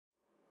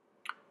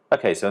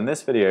Okay, so in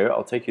this video,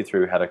 I'll take you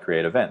through how to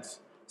create events.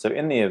 So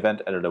in the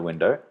event editor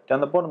window, down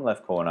the bottom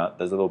left corner,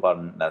 there's a little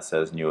button that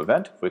says new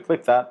event. If we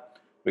click that,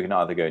 we can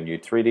either go new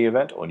 3D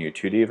event or new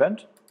 2D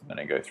event. I'm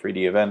going to go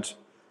 3D event.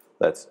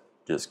 Let's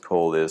just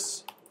call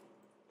this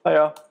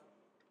player.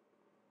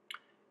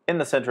 In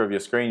the center of your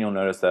screen, you'll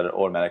notice that it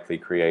automatically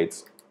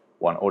creates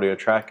one audio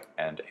track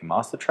and a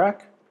master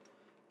track.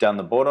 Down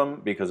the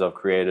bottom, because I've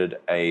created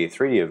a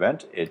 3D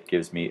event, it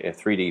gives me a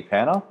 3D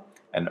panner.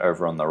 And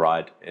over on the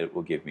right, it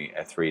will give me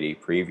a 3D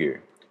preview.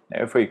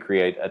 Now if we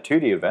create a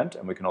 2D event,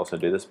 and we can also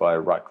do this by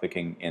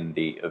right-clicking in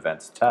the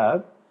Events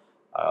tab,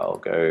 I'll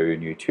go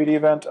New 2D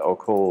Event, I'll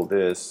call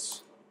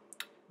this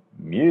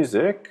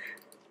Music,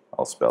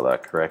 I'll spell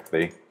that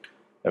correctly,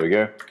 there we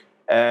go.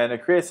 And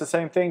it creates the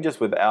same thing,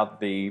 just without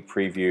the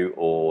preview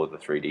or the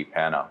 3D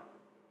panner.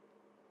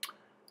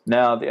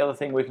 Now the other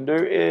thing we can do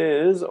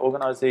is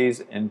organize these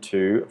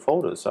into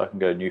folders. So I can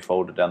go New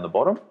Folder down the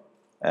bottom,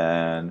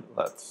 and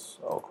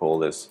I'll call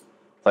this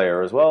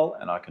player as well,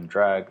 and I can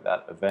drag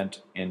that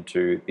event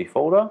into the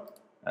folder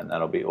and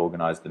that'll be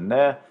organized in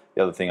there.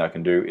 The other thing I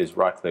can do is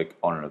right click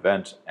on an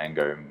event and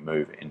go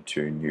move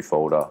into new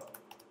folder.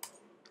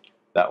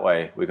 That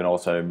way we can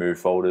also move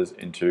folders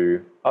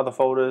into other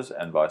folders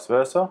and vice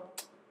versa.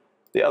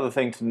 The other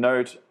thing to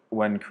note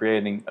when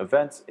creating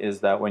events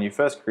is that when you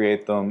first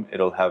create them,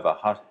 it'll have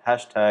a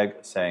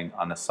hashtag saying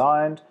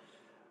unassigned.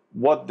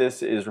 What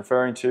this is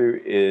referring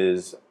to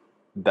is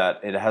that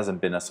it hasn't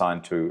been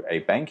assigned to a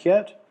bank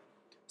yet.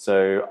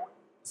 So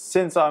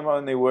since I'm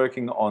only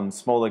working on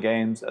smaller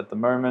games at the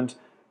moment,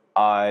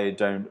 I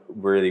don't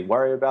really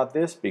worry about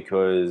this,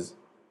 because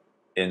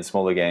in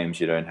smaller games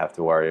you don't have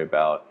to worry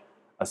about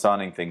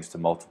assigning things to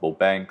multiple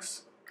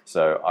banks.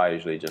 So I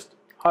usually just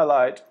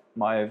highlight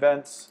my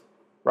events,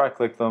 right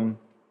click them,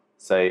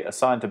 say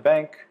assign to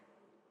bank,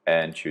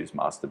 and choose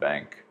master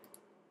bank,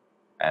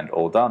 and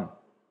all done.